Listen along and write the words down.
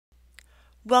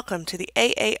Welcome to the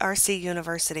AARC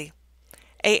University.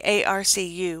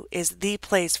 AARCU is the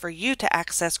place for you to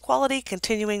access quality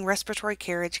continuing respiratory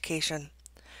care education.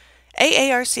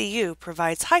 AARCU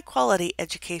provides high-quality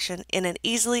education in an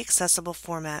easily accessible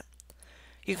format.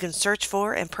 You can search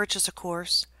for and purchase a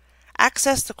course,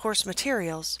 access the course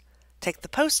materials, take the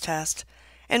post-test,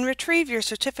 and retrieve your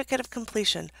certificate of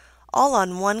completion all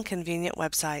on one convenient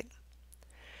website.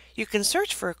 You can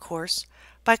search for a course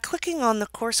by clicking on the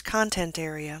course content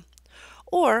area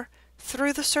or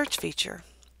through the search feature.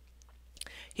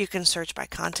 You can search by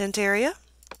content area,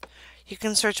 you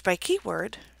can search by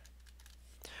keyword,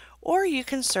 or you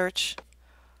can search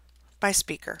by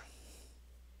speaker.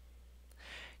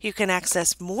 You can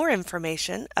access more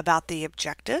information about the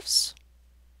objectives,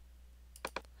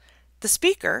 the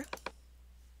speaker,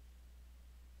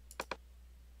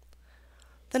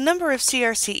 the number of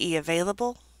CRCE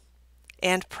available,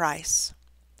 and price.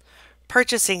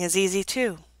 Purchasing is easy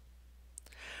too.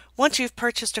 Once you've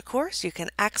purchased a course, you can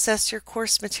access your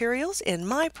course materials in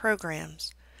My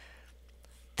Programs.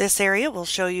 This area will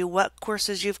show you what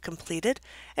courses you've completed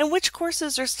and which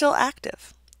courses are still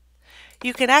active.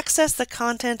 You can access the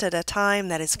content at a time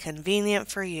that is convenient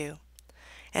for you.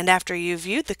 And after you've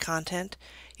viewed the content,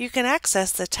 you can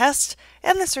access the test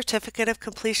and the certificate of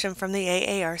completion from the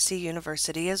AARC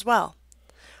University as well.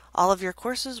 All of your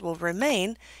courses will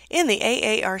remain in the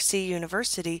AARC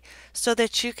University so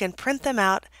that you can print them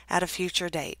out at a future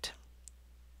date.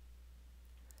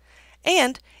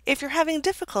 And if you're having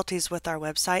difficulties with our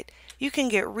website, you can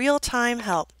get real-time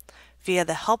help via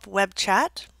the Help web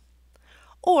chat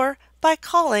or by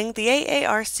calling the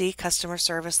AARC customer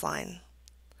service line.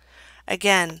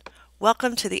 Again,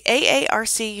 welcome to the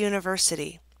AARC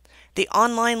University, the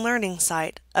online learning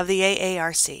site of the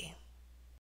AARC.